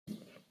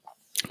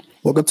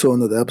Welcome to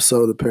another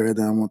episode of the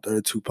Paradigm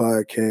 132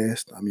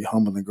 podcast. I'm your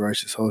humble and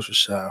gracious host,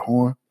 Rashad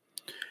Horn.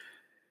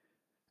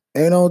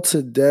 And on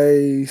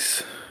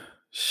today's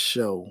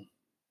show,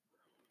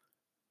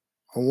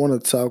 I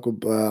want to talk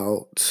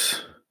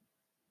about,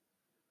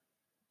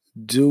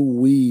 do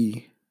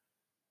we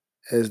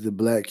as the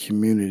Black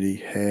community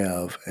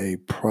have a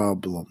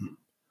problem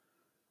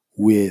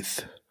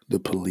with the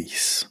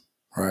police,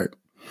 right?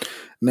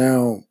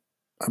 Now,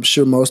 I'm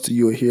sure most of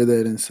you will hear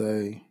that and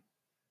say,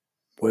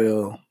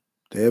 well,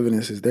 the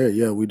evidence is there.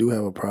 Yeah, we do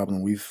have a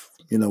problem.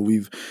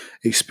 We've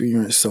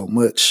experienced so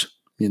much,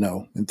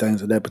 and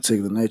things of that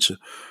particular nature.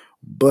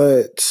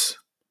 But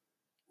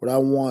what I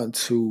want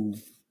to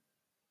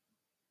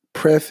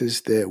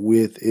preface that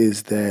with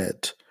is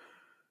that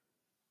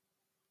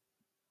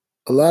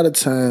a lot of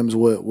times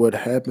what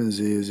happens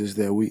is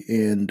that we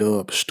end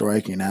up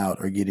striking out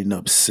or getting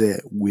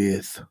upset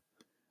with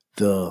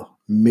the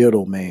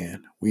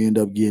middleman. We end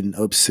up getting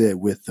upset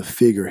with the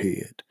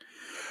figurehead.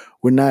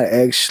 We're not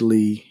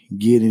actually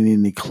getting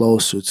any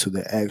closer to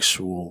the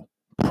actual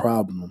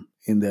problem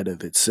in that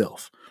of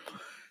itself.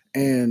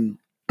 And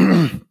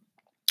the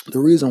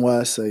reason why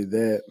I say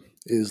that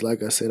is,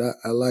 like I said,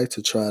 I like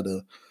to try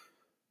to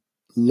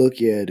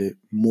look at it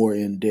more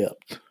in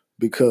depth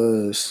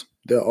because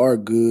there are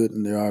good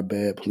and there are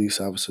bad police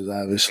officers,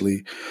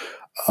 obviously.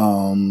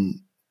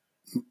 Um,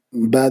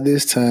 by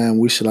this time,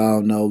 we should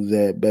all know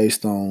that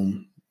based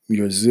on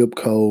your zip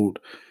code,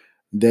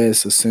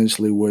 that's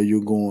essentially where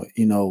you're going,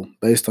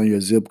 based on your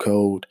zip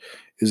code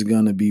is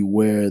going to be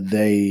where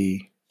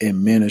they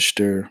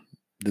administer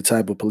the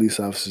type of police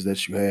officers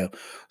that you have.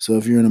 So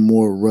if you're in a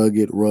more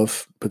rugged,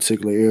 rough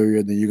particular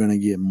area, then you're going to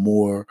get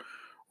more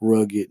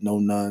rugged, no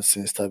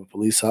nonsense type of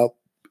police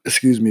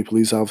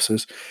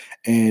officers.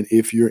 And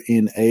if you're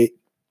in a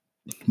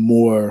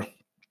more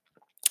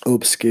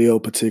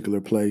upscale particular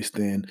place,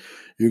 then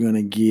you're going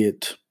to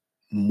get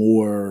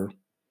more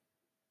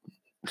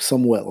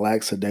somewhat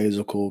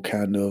lackadaisical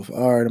kind of,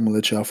 all right, I'm gonna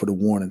let you out for the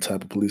warning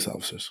type of police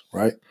officers,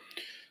 right?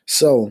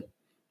 So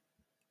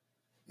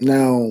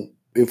now,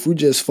 if we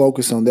just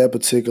focus on that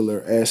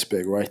particular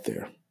aspect right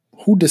there,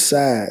 who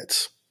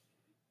decides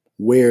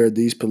where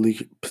these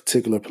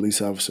particular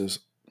police officers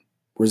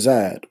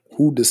reside?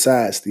 Who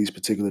decides these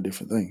particular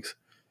different things?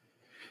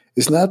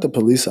 It's not the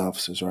police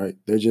officers, right?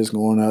 They're just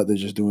going out, they're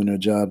just doing their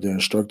job, they're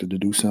instructed to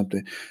do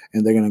something,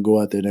 and they're gonna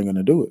go out there, they're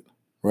gonna do it,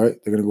 right?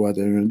 They're gonna go out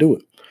there, they're gonna do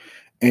it.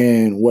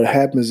 And what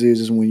happens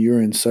is when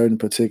you're in certain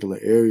particular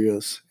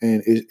areas,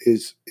 and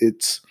it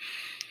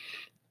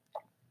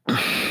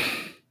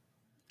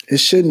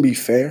shouldn't be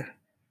fair,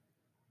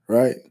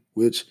 right?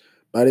 Which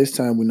by this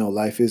time we know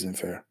life isn't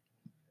fair,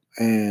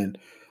 and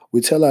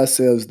we tell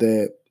ourselves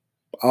that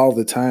all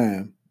the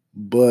time.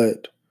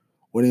 But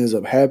what ends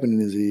up happening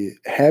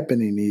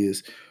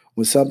is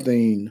when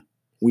something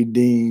we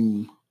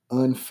deem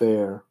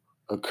unfair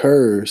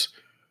occurs,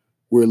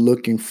 we're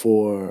looking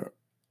for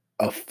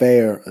a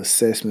fair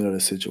assessment of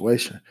the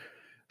situation.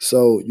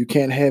 So you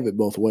can't have it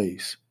both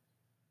ways.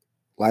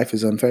 Life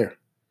is unfair.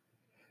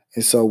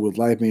 And so with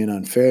life being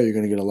unfair, you're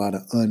going to get a lot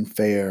of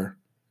unfair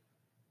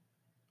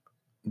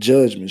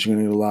judgments. You're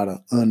going to get a lot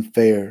of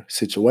unfair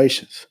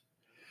situations.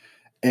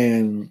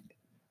 And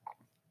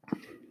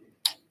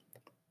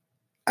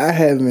I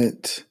had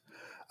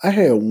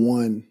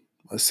one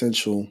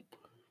essential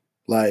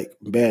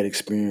bad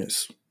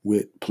experience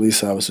with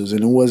police officers,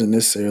 and it wasn't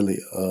necessarily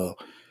a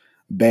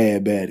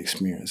bad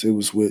experience. It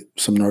was with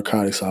some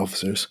narcotics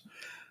officers.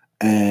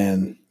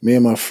 And me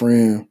and my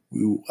friend,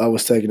 I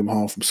was taking him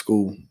home from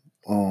school.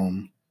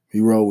 He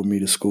rode with me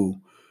to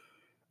school,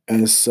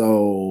 and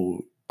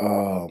so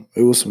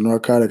it was some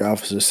narcotic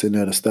officers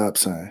sitting at a stop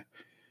sign.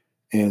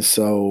 And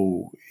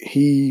so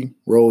he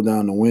rolled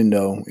down the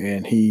window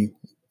and he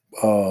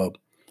uh,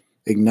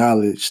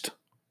 acknowledged,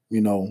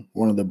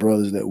 one of the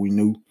brothers that we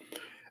knew.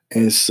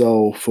 And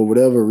so for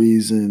whatever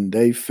reason,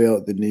 they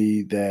felt the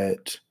need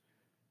that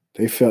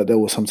they felt there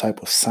was some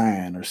type of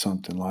sign or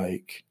something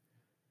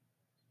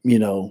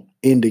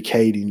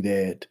indicating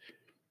that,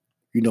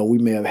 we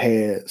may have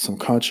had some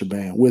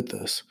contraband with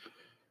us.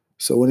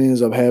 So what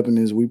ends up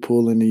happening is we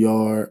pull in the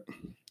yard,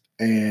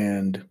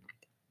 and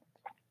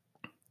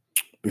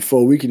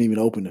before we can even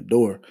open the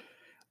door,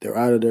 they're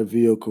out of their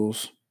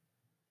vehicles,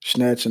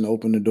 snatching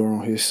open the door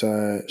on his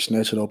side,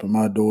 snatching open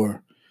my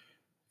door,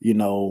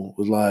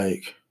 was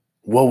like,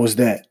 what was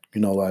that?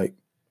 Like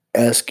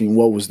asking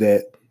what was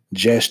that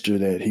gesture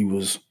that he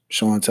was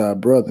showing to our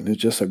brother. And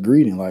it's just a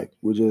greeting, like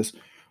we're just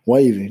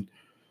waving.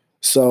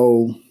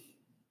 So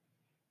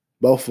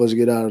both of us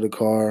get out of the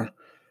car,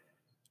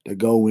 they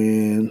go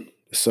in,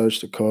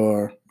 search the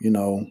car,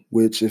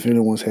 which if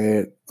anyone's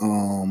had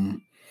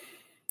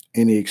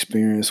any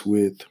experience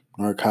with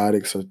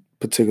narcotics or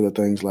particular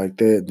things like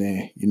that,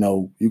 then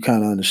you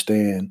kind of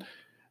understand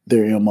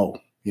their MO.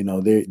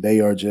 They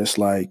are just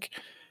like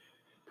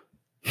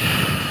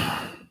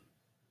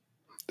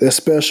they're a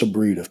special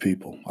breed of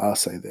people. I'll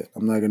say that.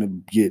 I'm not gonna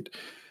get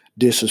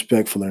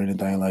disrespectful or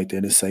anything like that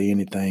and say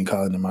anything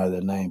calling them out of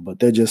their name, but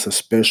they're just a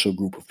special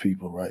group of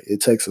people, right?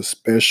 It takes a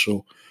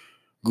special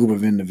group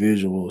of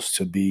individuals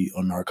to be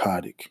a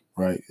narcotic,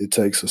 right? It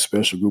takes a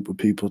special group of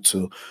people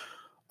to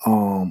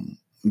um,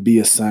 be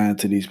assigned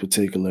to these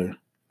particular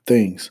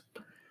things.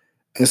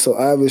 And so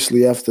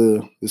obviously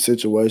after the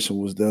situation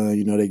was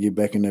done, they get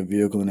back in their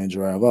vehicle and they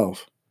drive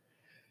off.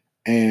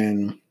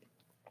 And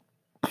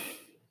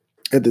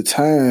at the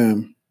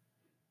time,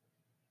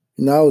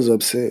 I was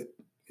upset.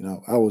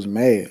 I was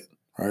mad,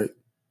 right?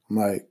 I'm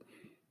like,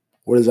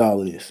 what is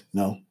all of this?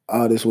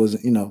 All this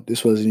wasn't,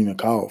 this wasn't even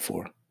called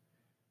for.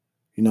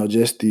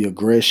 Just the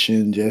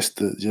aggression, just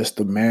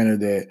the manner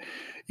that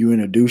you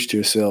introduced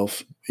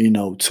yourself,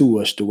 to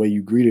us, the way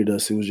you greeted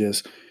us, it was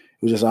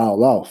just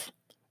all off.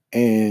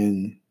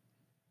 And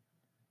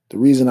the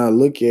reason I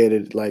look at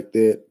it like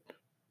that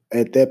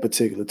at that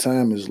particular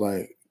time is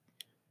like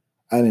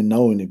I didn't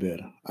know any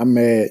better. I'm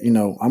mad,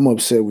 I'm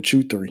upset with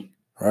you three,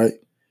 right?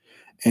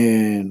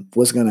 And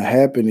what's gonna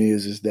happen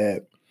is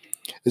that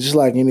it's just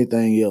like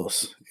anything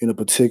else in a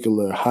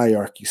particular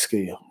hierarchy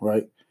scale,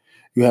 right?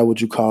 You have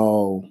what you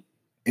call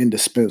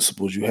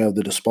indispensables, you have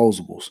the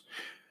disposables.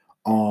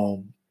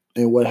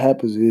 And what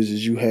happens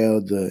is you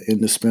have the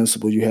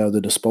indispensable, you have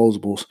the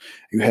disposables,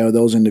 you have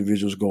those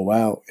individuals go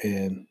out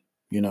and,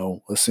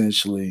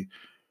 essentially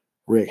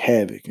wreak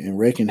havoc. And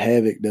wreaking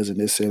havoc doesn't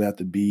necessarily have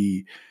to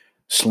be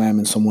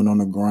slamming someone on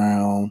the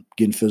ground,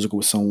 getting physical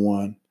with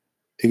someone.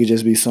 It could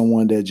just be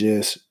someone that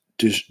just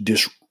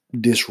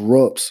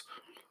disrupts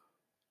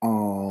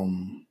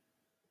um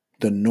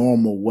the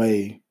normal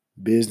way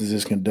business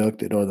is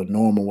conducted or the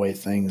normal way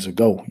things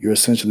go. You're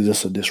essentially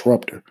just a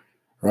disruptor,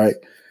 right?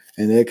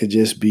 And that could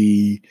just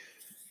be,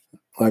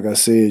 like I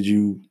said,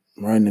 you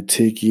writing a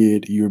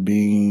ticket, you're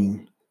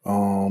being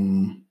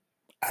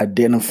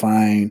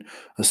identifying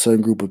a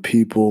certain group of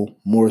people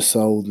more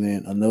so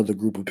than another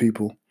group of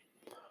people.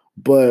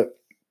 But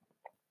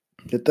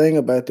the thing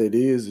about that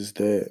is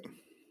that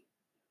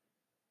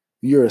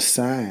you're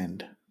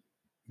assigned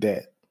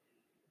that.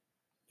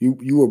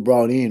 You were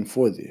brought in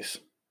for this,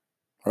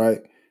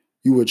 right?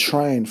 You were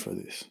trained for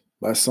this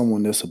by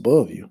someone that's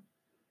above you.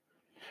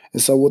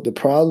 And so what the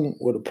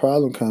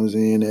problem comes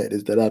in at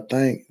is that I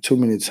think too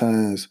many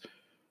times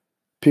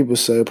people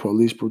say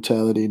police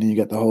brutality, and then you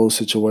got the whole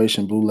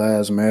situation, blue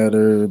lives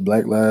matter,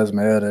 black lives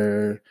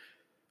matter,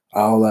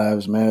 all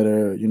lives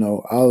matter,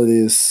 all of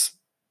this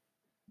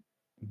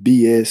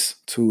BS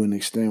to an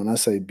extent. When I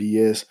say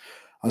BS,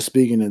 I'm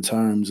speaking in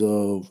terms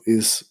of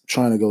it's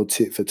trying to go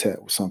tit for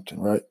tat with something,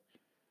 right?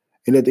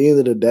 And at the end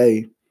of the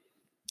day,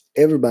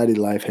 everybody's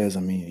life has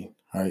a meaning,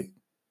 right?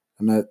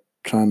 I'm not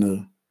trying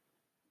to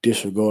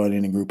disregard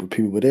any group of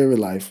people, but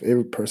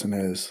every person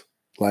has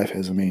life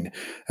has a meaning.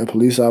 And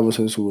police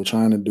officers who are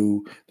trying to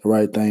do the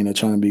right thing, they're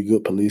trying to be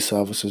good police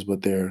officers,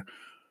 but they're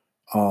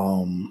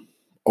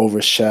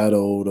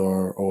overshadowed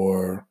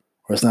or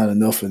it's not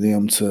enough for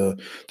them to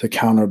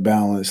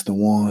counterbalance the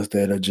ones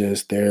that are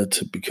just there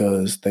to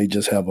because they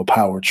just have a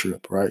power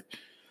trip, right?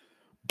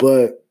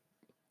 But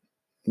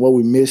what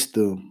we missed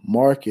the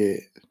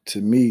market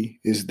to me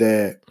is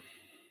that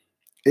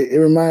it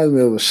reminds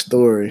me of a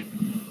story.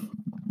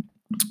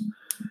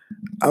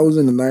 I was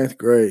in the ninth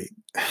grade.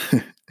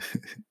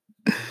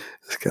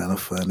 It's kind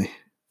of funny.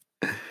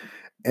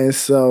 And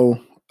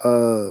so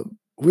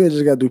we had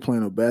just got through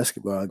playing a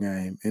basketball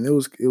game, and it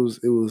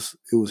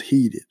was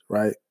heated,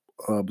 right,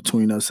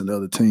 between us and the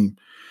other team.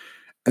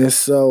 And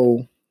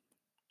so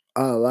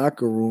our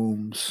locker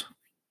rooms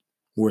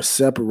were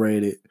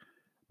separated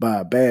by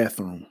a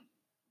bathroom.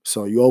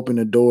 So you open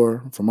the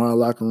door from our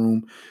locker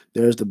room,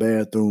 there's the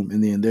bathroom,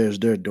 and then there's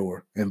their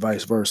door, and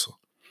vice versa.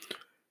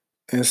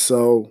 And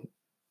so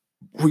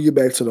we get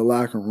back to the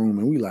locker room,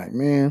 and we like,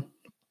 man,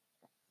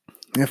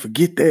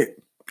 forget that.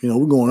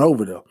 We're going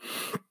over there.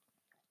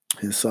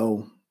 And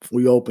so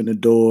we open the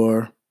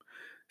door,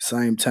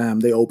 same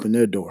time they open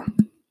their door.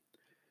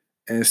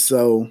 And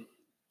so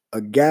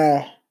a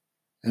guy,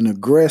 an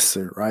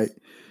aggressor, right,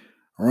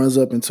 runs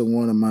up into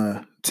one of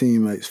my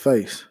teammates'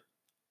 face.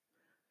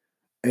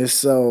 And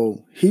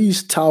so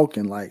he's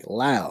talking like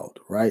loud,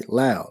 right?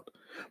 Loud.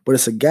 But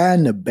it's a guy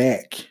in the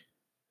back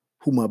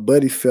who my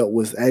buddy felt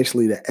was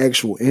actually the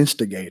actual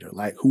instigator,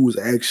 like who was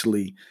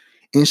actually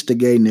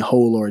instigating the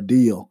whole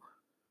ordeal.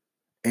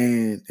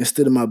 And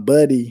instead of my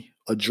buddy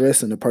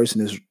addressing the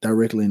person that's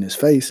directly in his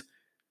face,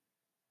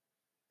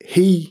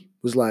 he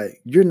was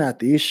like, "You're not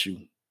the issue.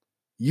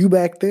 You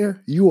back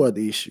there, you are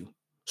the issue.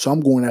 So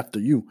I'm going after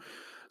you."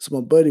 So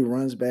my buddy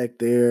runs back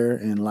there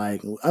and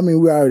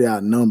we're already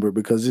outnumbered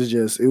because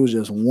it was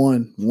just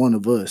one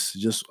of us,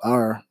 just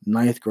our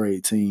ninth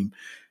grade team.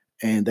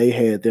 And they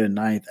had their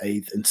ninth,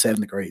 eighth, and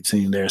seventh grade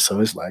team there. So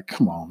it's like,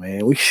 come on,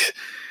 man.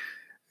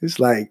 It's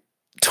like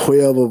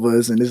 12 of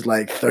us and it's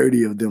like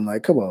 30 of them.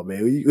 Like, come on,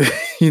 man.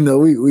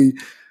 We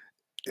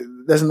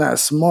that's not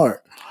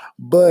smart.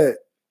 But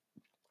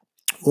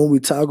when we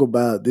talk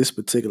about this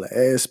particular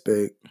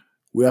aspect,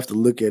 we have to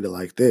look at it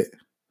like that.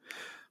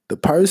 The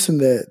person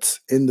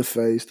that's in the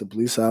face, the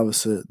police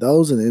officer,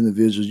 those are the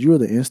individuals. You're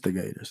the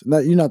instigators.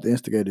 You're not the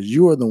instigators.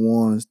 You are the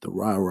ones, the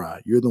rah-rah.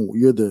 You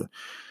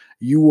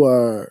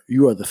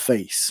are the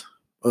face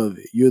of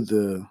it. You're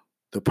the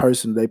the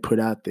person they put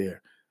out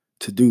there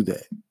to do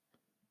that.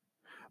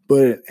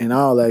 But in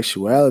all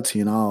actuality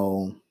and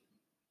all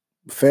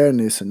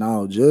fairness and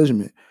all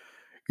judgment,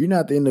 you're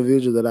not the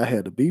individual that I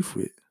had to beef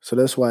with. So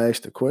that's why I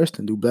asked the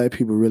question, do black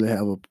people really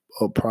have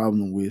a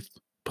problem with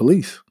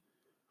police?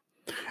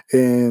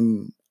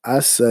 And I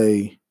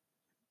say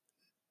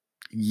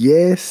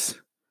yes,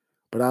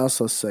 but I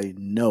also say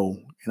no.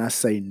 And I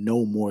say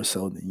no more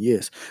so than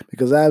yes.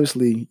 Because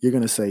obviously you're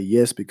going to say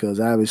yes because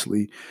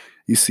obviously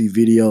you see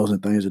videos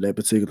and things of that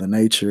particular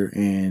nature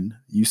and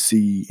you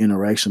see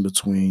interaction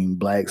between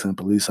blacks and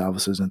police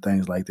officers and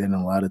things like that. And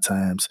a lot of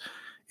times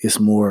it's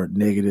more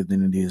negative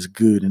than it is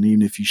good. And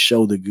even if you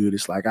show the good,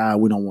 it's like,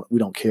 we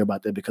don't care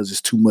about that because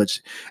it's too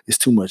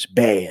much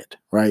bad,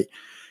 right?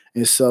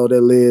 And so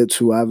that led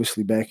to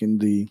obviously back in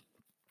the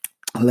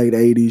late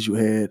 80s, you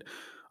had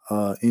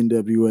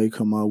NWA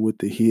come out with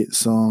the hit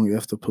song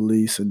F the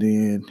Police, and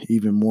then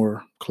even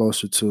more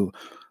closer to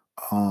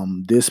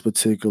this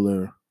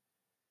particular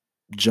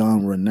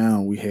genre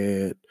now, we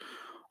had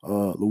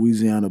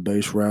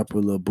Louisiana-based rapper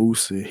Lil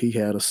Boosie. He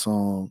had a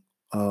song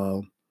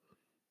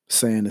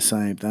saying the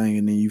same thing,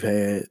 and then you've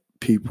had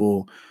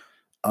people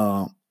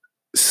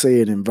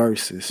say it in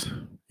verses,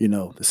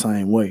 the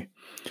same way.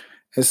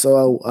 And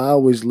so I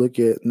always look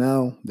at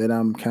now that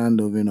I'm kind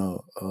of in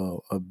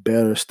a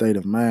better state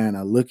of mind.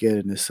 I look at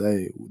it and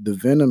say the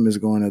venom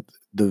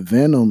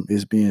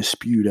is being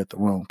spewed at the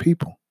wrong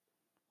people,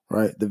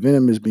 right? The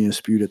venom is being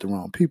spewed at the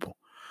wrong people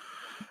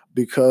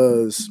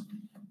because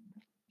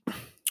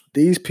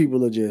these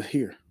people are just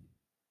here.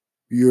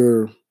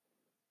 You're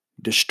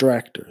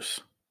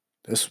distractors.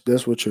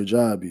 That's what your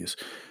job is.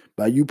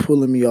 By you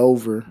pulling me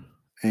over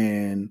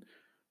and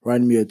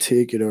writing me a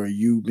ticket or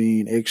you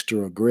being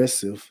extra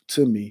aggressive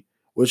to me,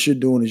 what you're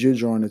doing is you're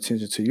drawing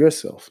attention to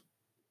yourself.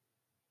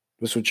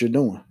 That's what you're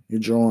doing. You're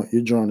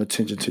drawing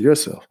attention to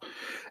yourself.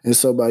 And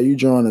so by you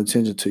drawing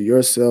attention to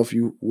yourself,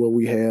 what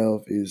we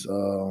have is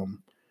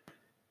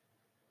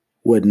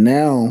what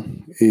now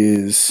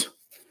is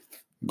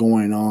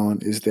going on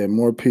is that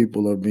more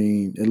people are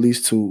being, at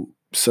least to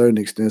certain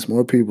extents,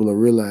 more people are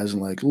realizing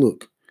like,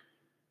 look,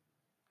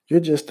 you're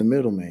just the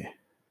middleman,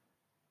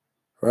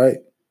 right?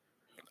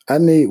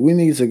 We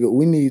need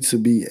to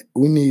be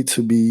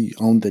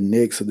on the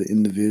necks of the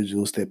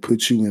individuals that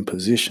put you in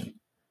position.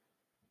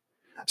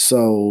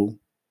 So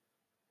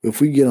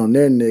if we get on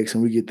their necks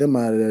and we get them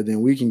out of there,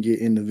 then we can get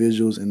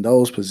individuals in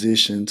those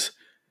positions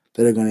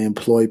that are going to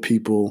employ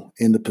people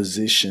in the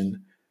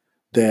position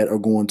that are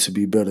going to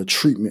be better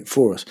treatment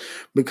for us.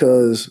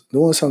 Because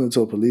doing something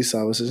to a police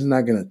officer is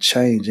not going to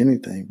change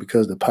anything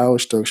because the power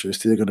structure is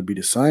still going to be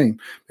the same.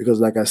 Because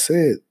like I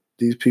said,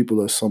 these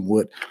people are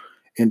somewhat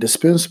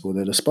indispensable.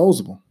 They're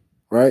disposable,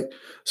 right?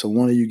 So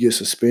one of you get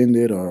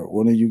suspended or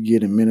one of you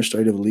get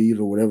administrative leave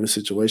or whatever the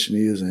situation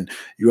is and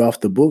you're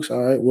off the books,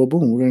 all right, well,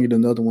 boom, we're going to get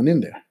another one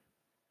in there.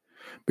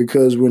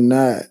 Because we're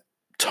not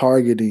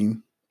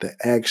targeting the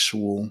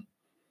actual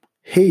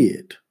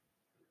head.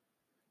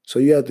 So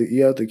you have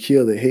to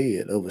kill the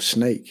head of a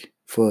snake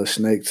for a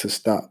snake to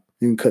stop.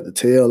 You can cut the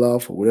tail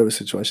off or whatever the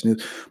situation is,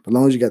 but as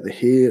long as you got the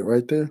head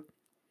right there,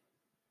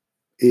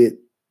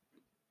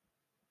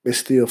 it's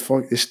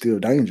still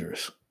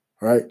dangerous,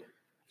 right?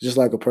 Just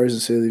like a person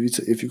says,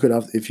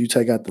 if you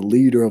take out the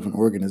leader of an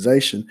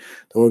organization,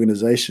 the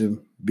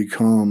organization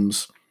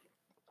becomes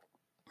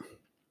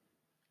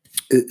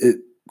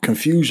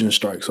confusion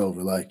strikes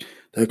over. Like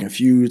they're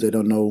confused, they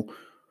don't know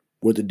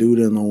what to do,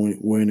 they don't know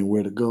when and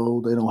where to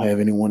go. They don't have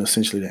anyone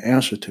essentially to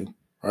answer to,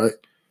 right?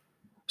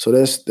 So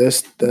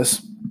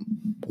that's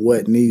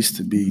what needs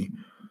to be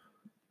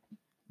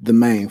the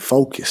main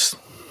focus,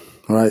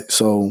 right?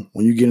 So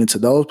when you get into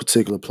those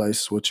particular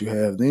places, what you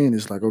have then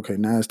is like, okay,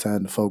 now it's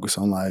time to focus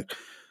on like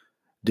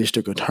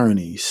district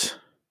attorneys,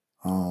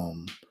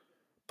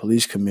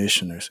 police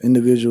commissioners,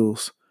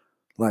 individuals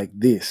like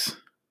this,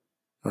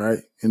 right?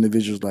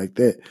 Individuals like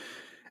that.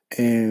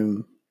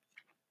 And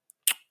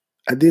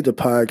I did the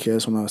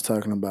podcast when I was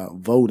talking about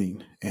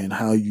voting and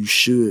how you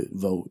should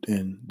vote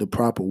and the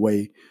proper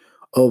way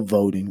of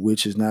voting,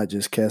 which is not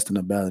just casting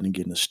a ballot and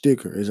getting a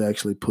sticker, is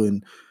actually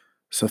putting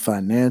some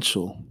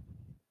financial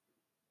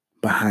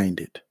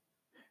behind it.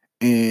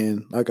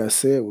 And like I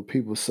said, with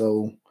people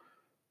so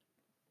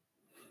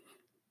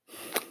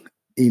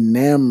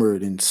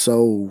enamored and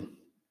so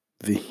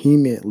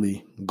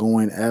vehemently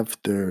going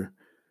after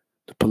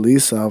the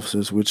police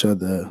officers, which are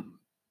the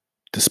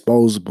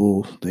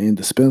disposable, the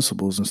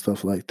indispensables and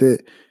stuff like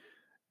that,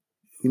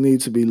 you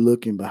need to be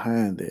looking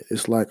behind it.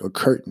 It's like a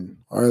curtain.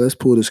 All right, let's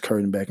pull this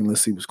curtain back and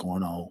let's see what's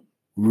going on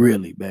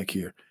really back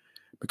here.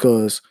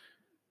 Because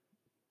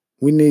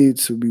we need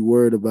to be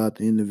worried about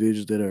the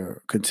individuals that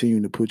are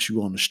continuing to put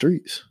you on the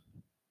streets.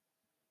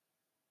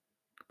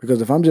 Because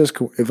if I'm just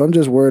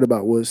worried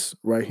about what's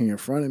right here in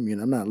front of me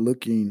and I'm not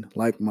looking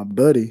like my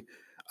buddy,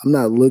 I'm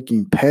not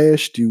looking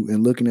past you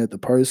and looking at the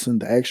person,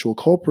 the actual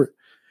culprit,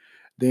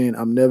 then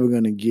I'm never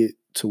going to get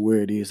to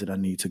where it is that I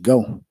need to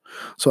go.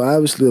 So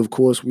obviously, of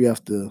course, we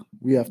have to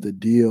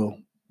deal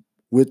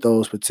with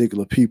those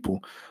particular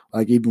people.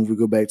 Like even if we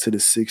go back to the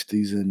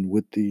 60s and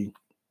with the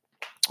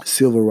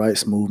civil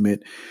rights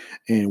movement,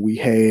 and we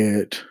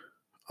had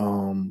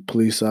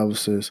police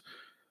officers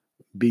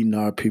beating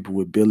our people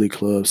with billy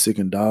clubs,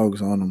 sicking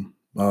dogs on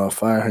them,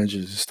 fire hydrants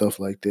and stuff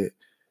like that.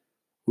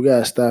 We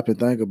gotta stop and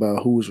think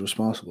about who was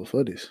responsible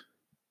for this.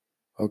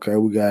 Okay,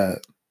 we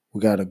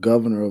got a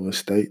governor of a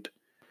state,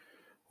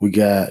 we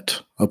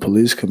got a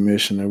police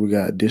commissioner, we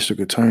got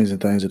district attorneys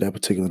and things of that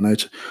particular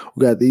nature.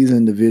 We got these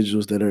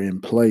individuals that are in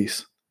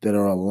place that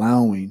are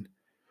allowing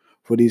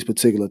for these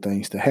particular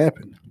things to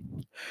happen.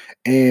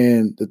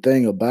 And the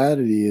thing about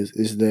it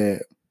is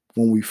that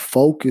when we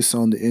focus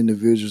on the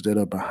individuals that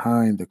are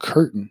behind the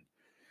curtain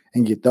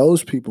and get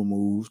those people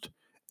moved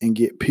and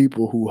get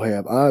people who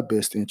have our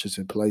best interests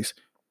in place,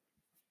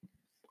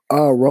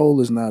 our role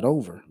is not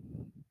over.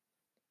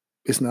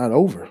 It's not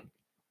over,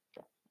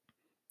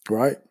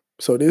 right?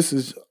 So this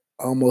is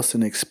almost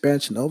an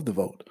expansion of the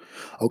vote.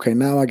 Okay,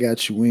 now I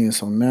got you in.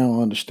 So now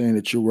I understand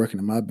that you're working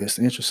in my best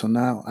interest. So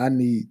now I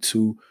need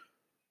to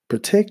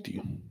protect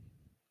you,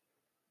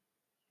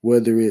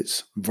 whether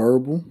it's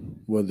verbal,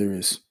 whether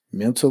it's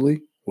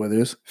mentally, whether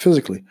it's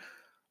physically.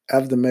 I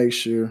have to make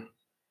sure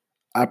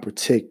I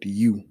protect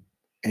you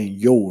and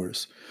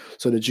yours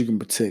so that you can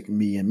protect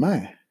me and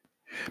mine.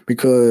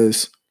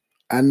 Because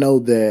I know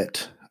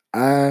that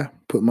I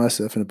put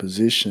myself in a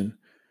position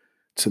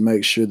to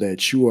make sure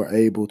that you are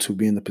able to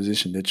be in the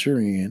position that you're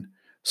in.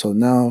 So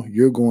now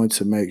you're going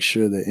to make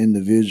sure that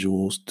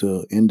individuals,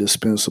 the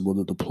indispensable,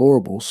 the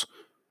deplorables,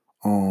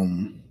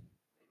 um,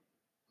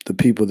 the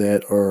people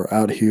that are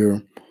out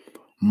here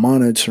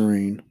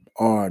monitoring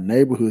our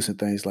neighborhoods and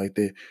things like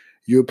that,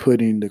 you're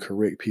putting the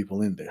correct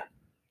people in there,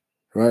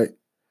 right?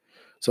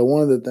 So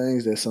one of the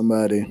things that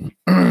somebody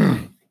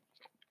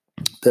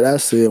that I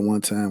said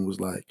one time was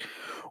like,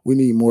 we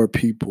need more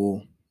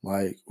people,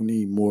 like we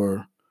need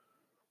more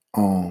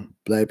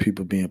black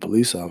people being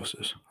police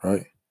officers,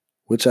 right?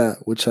 Which I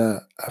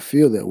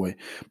feel that way.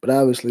 But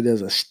obviously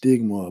there's a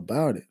stigma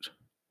about it.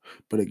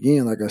 But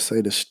again, like I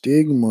say, the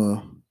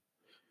stigma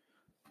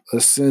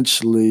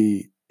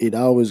essentially it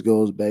always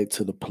goes back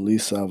to the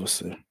police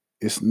officer.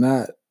 It's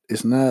not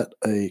it's not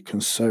a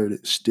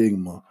concerted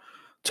stigma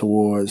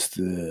towards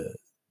the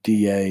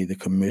DA, the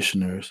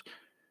commissioners,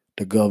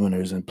 the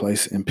governors in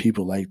place and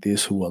people like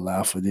this who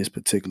allow for this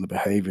particular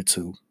behavior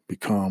to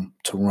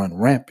run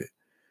rampant.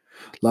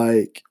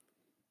 Like,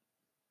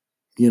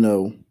 you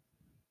know,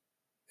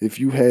 if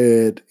you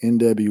had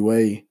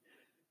NWA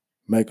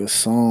make a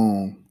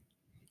song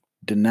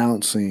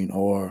denouncing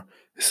or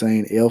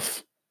saying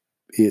F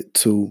it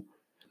to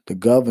the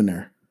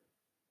governor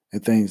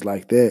and things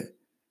like that,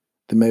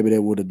 then maybe they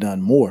would have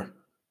done more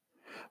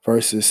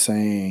versus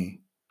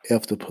saying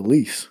F the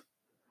police,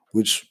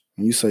 which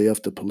when you say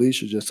F the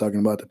police, you're just talking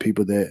about the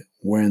people that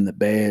wearing the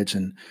badge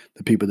and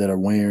the people that are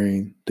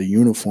wearing the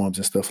uniforms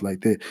and stuff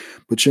like that.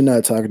 But you're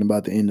not talking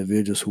about the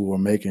individuals who are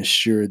making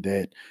sure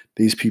that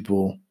these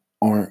people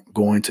aren't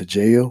going to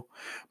jail,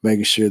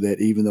 making sure that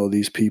even though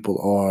these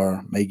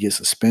people may get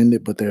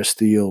suspended, but they're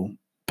still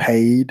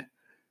paid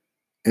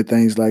and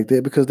things like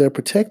that because they're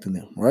protecting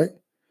them, right?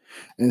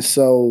 And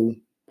so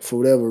for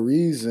whatever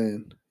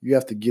reason, you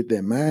have to get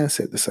that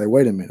mindset to say,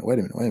 wait a minute, wait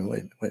a minute, wait a minute, wait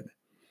a minute, wait a minute.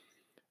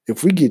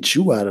 If we get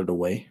you out of the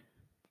way,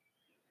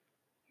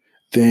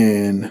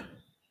 then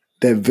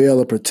that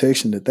veil of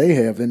protection that they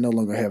have, they no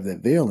longer have that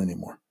veil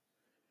anymore.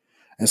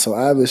 And so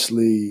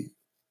obviously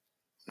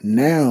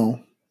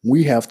now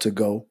we have to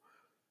go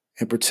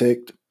and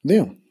protect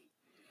them.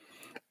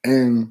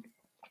 And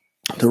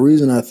the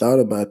reason I thought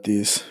about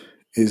this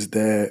is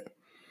that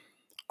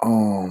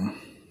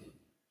um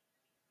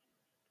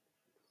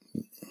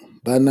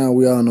by now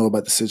we all know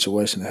about the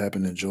situation that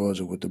happened in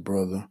Georgia with the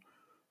brother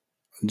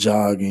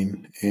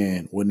jogging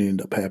and what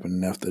ended up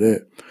happening after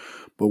that.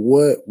 But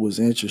what was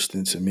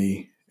interesting to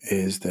me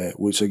is that,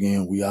 which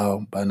again, we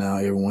all, by now,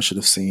 everyone should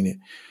have seen it.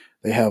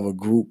 They have a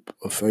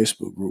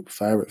Facebook group,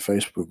 private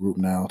Facebook group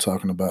now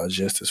talking about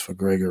justice for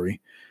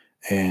Gregory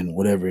and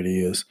whatever it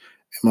is.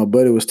 And my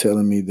buddy was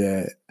telling me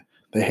that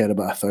they had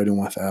about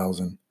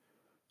 31,000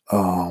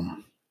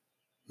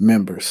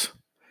 members.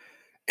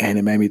 And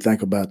it made me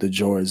think about the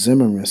George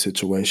Zimmerman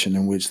situation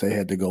in which they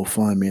had to go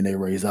fund me and they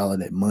raised all of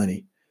that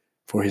money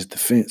for his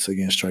defense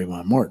against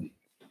Trayvon Martin.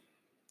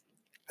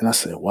 And I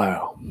said,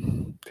 wow,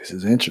 this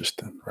is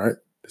interesting, right?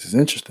 This is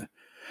interesting.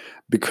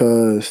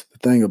 Because the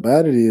thing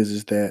about it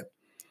is that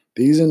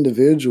these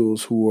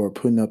individuals who are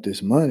putting up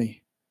this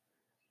money,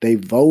 they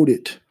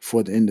voted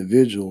for the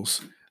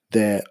individuals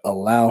that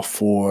allow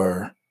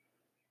for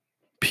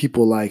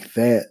people like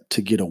that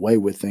to get away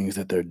with things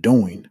that they're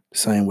doing, the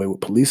same way with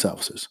police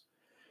officers.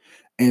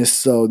 And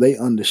so they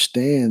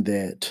understand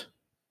that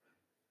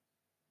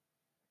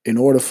in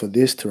order for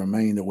this to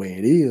remain the way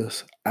it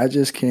is, I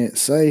just can't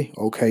say,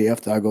 okay,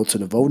 after I go to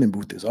the voting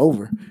booth, it's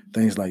over,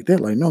 things like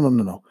that. Like, no, no,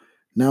 no, no.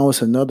 Now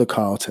it's another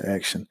call to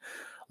action.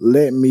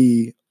 Let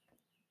me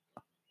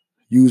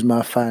use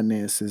my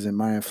finances and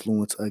my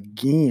influence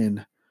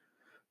again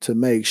to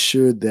make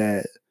sure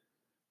that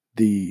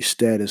the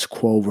status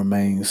quo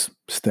remains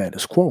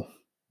status quo,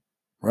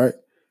 right?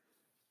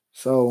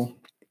 So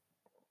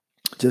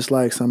just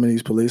like some of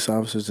these police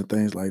officers and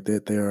things like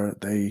that,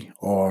 they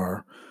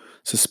are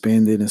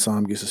suspended and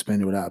some get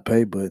suspended without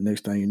pay. But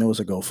next thing you know, it's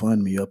a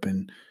GoFundMe up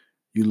and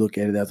you look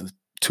at it after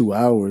 2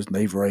 hours and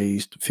they've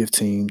raised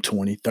 15,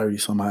 20, 30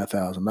 some odd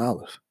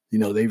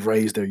 $1,000. They've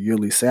raised their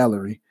yearly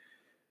salary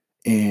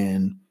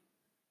in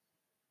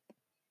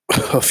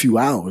a few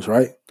hours,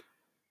 right?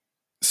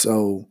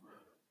 So,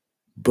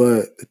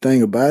 but the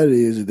thing about it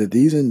is that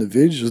these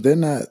individuals,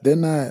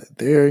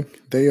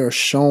 they are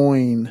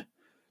showing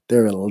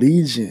their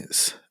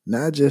allegiance,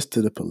 not just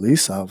to the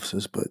police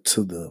officers, but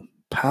to the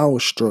power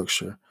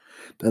structure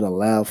that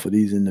allow for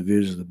these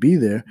individuals to be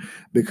there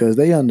because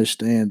they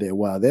understand that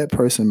while that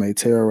person may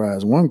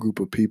terrorize one group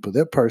of people,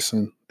 that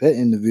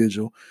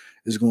individual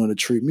is going to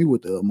treat me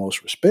with the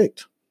utmost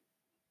respect.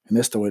 And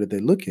that's the way that they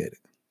look at it.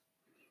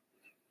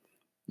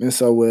 And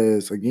so,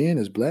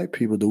 as black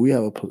people, do we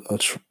have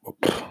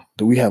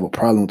a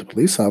problem with the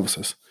police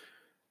officers?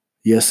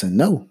 Yes and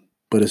no,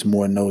 but it's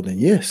more no than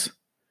yes.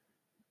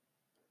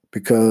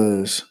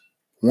 Because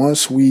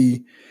once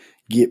we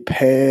get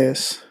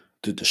past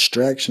the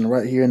distraction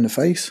right here in the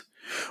face,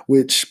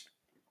 which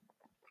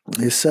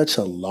is such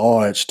a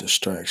large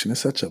distraction,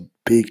 it's such a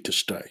big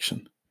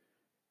distraction,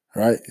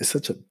 right? It's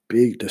such a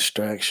big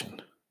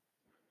distraction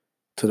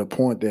to the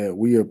point that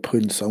we are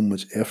putting so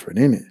much effort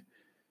in it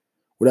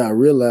without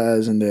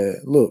realizing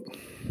that, look,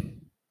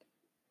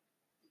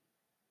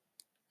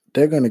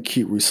 they're going to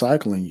keep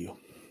recycling you,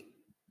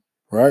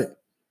 right?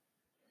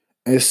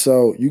 And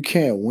so you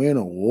can't win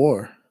a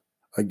war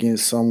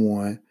against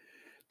someone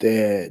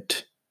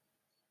that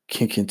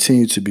can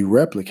continue to be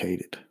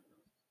replicated,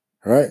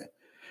 right?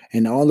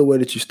 And the only way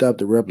that you stop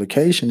the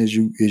replication is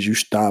you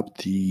stop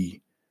the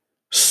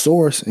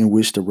source in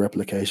which the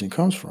replication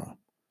comes from,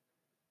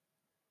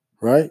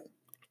 right?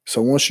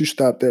 So once you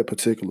stop that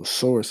particular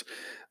source,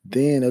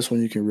 then that's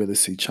when you can really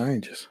see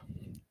changes.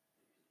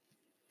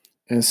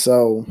 And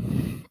so,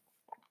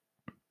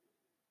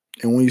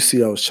 and when you see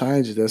those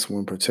changes, that's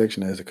when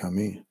protection has to come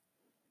in.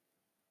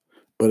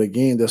 But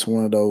again, that's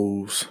one of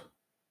those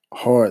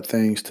hard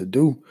things to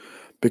do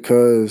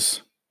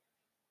because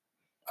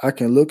I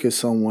can look at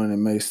someone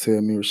and may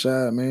tell me,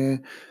 Rashad,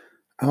 man,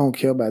 I don't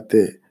care about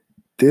that.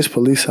 This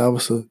police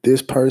officer,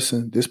 this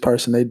person,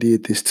 they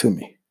did this to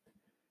me.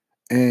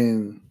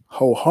 And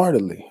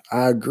wholeheartedly,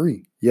 I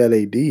agree. Yeah,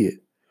 they did.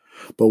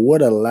 But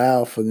what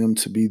allowed for them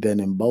to be that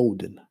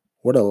emboldened?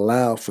 What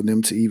allowed for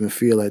them to even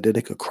feel like that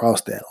they could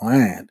cross that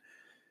line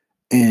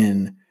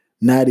and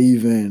not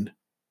even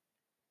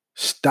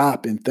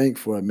stop and think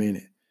for a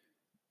minute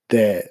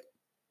that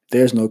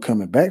there's no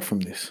coming back from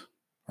this,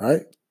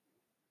 right?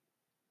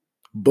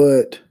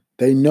 But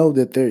they know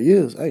that there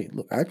is, hey,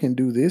 look, I can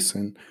do this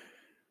and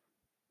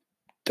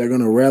they're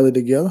going to rally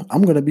together.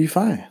 I'm going to be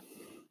fine,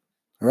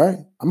 right?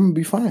 I'm going to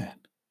be fine.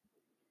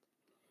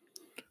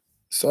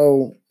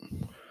 So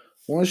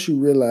once you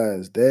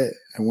realize that,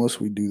 and once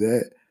we do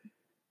that,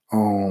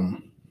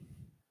 um,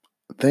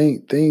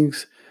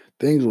 things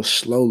will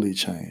slowly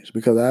change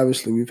because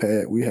obviously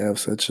we have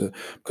such a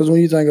because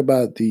when you think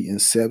about the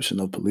inception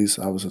of police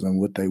officers and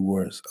what they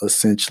were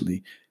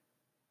essentially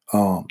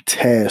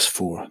tasked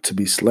for to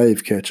be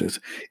slave catchers,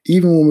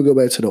 even when we go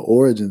back to the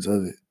origins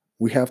of it,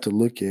 we have to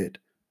look at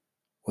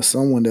was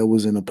someone that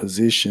was in a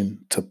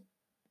position to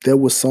there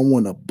was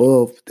someone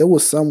above there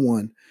was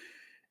someone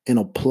in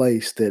a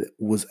place that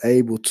was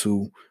able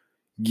to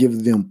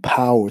give them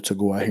power to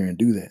go out here and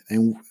do that.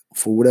 And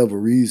for whatever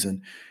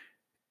reason,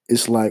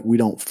 it's like we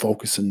don't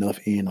focus enough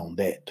in on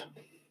that.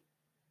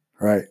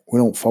 Right? We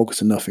don't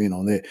focus enough in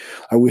on that.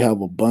 Like we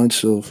have a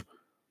bunch of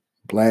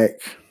black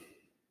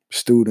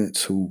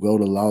students who go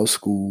to law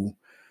school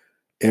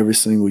every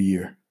single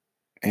year.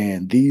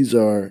 And these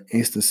are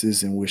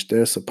instances in which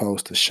they're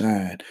supposed to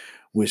shine,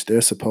 which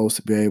they're supposed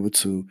to be able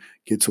to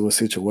get to a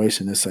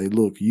situation and say,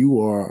 look,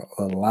 you are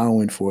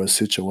allowing for a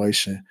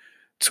situation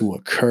to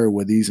occur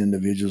where these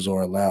individuals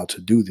are allowed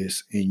to do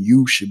this, and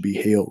you should be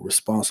held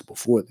responsible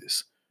for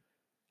this.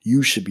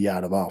 You should be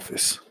out of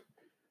office.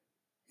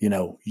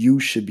 You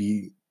should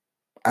be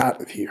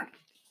out of here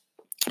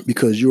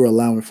because you're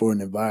allowing for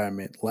an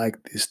environment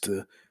like this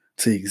to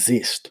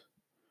exist,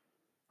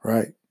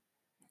 right?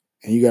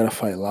 And you got to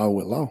fight law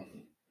with law.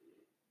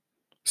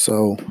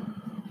 So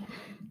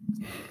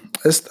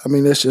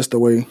that's just the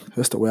way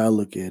I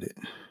look at it.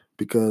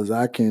 Because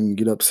I can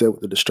get upset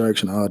with the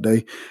distraction all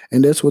day,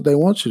 and that's what they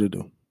want you to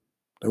do.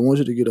 They want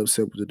you to get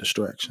upset with the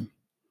distraction.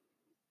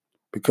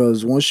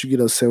 Because once you get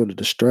upset with the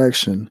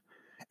distraction,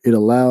 it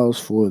allows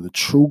for the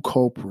true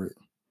culprit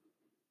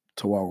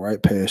to walk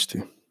right past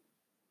you.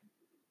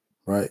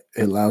 Right?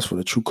 It allows for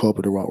the true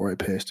culprit to walk right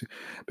past you.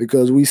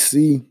 Because we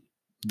see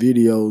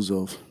videos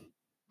of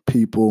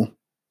people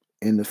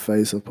in the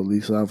face of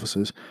police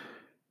officers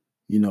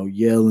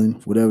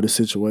yelling, whatever the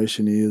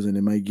situation is, and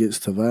it may get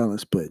to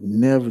violence, but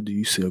never do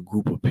you see a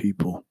group of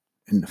people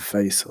in the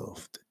face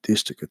of the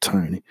district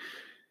attorney,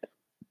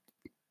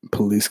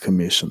 police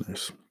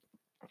commissioners,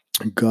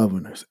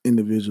 governors,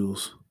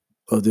 individuals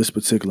of this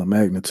particular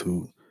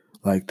magnitude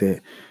like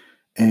that.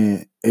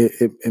 And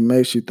it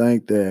makes you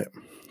think that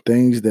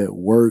things that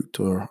worked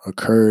or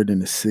occurred in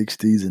the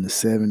 60s and the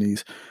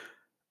 70s,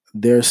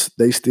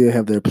 they still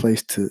have their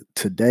place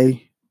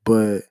today,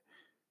 but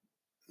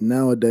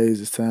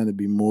nowadays it's time to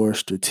be more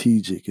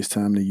strategic. It's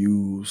time to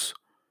use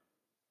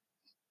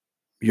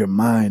your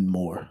mind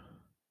more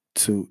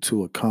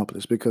to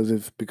accomplish, because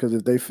if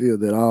they feel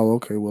that, oh,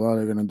 okay, well, all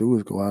they're gonna do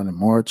is go out and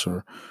march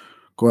or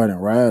go out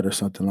and ride or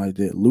something like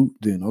that, loot,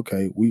 then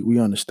okay, we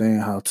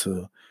understand how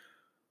to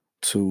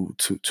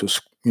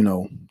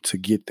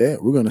get that.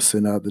 We're gonna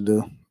send out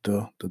the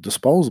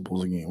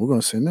disposables again. We're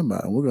gonna send them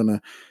out and we're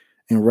gonna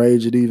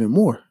enrage it even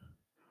more.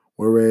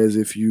 Whereas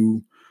if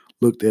you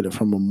looked at it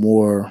from a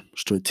more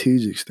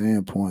strategic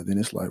standpoint, then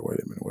it's like, wait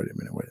a minute, wait a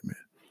minute, wait a minute.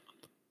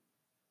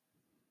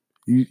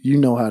 You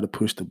know how to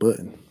push the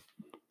button,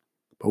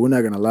 but we're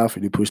not gonna allow for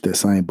you to push that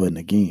same button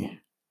again.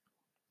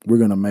 We're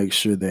gonna make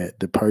sure that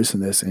the person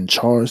that's in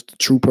charge, the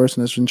true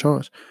person that's in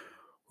charge,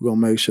 we're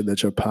gonna make sure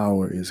that your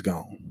power is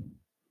gone.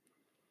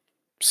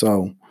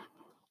 So,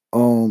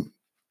 um,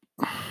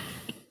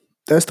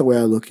 that's the way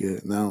I look at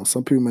it. Now,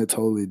 some people may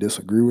totally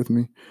disagree with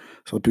me.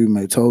 Some people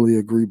may totally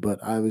agree, but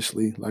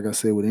obviously, like I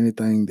said, with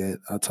anything that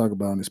I talk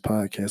about on this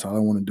podcast, all I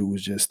want to do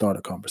is just start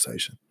a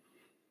conversation.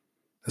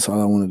 That's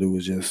all I want to do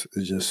is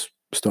just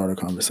start a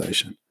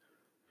conversation.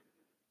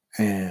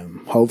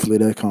 And hopefully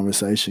that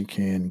conversation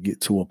can get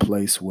to a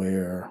place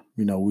where,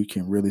 we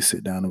can really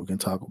sit down and we can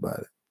talk about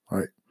it. All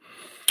right.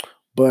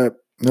 But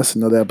that's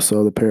another episode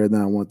of the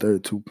Paradigm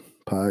 132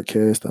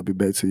 podcast. I'll be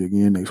back to you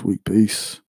again next week. Peace.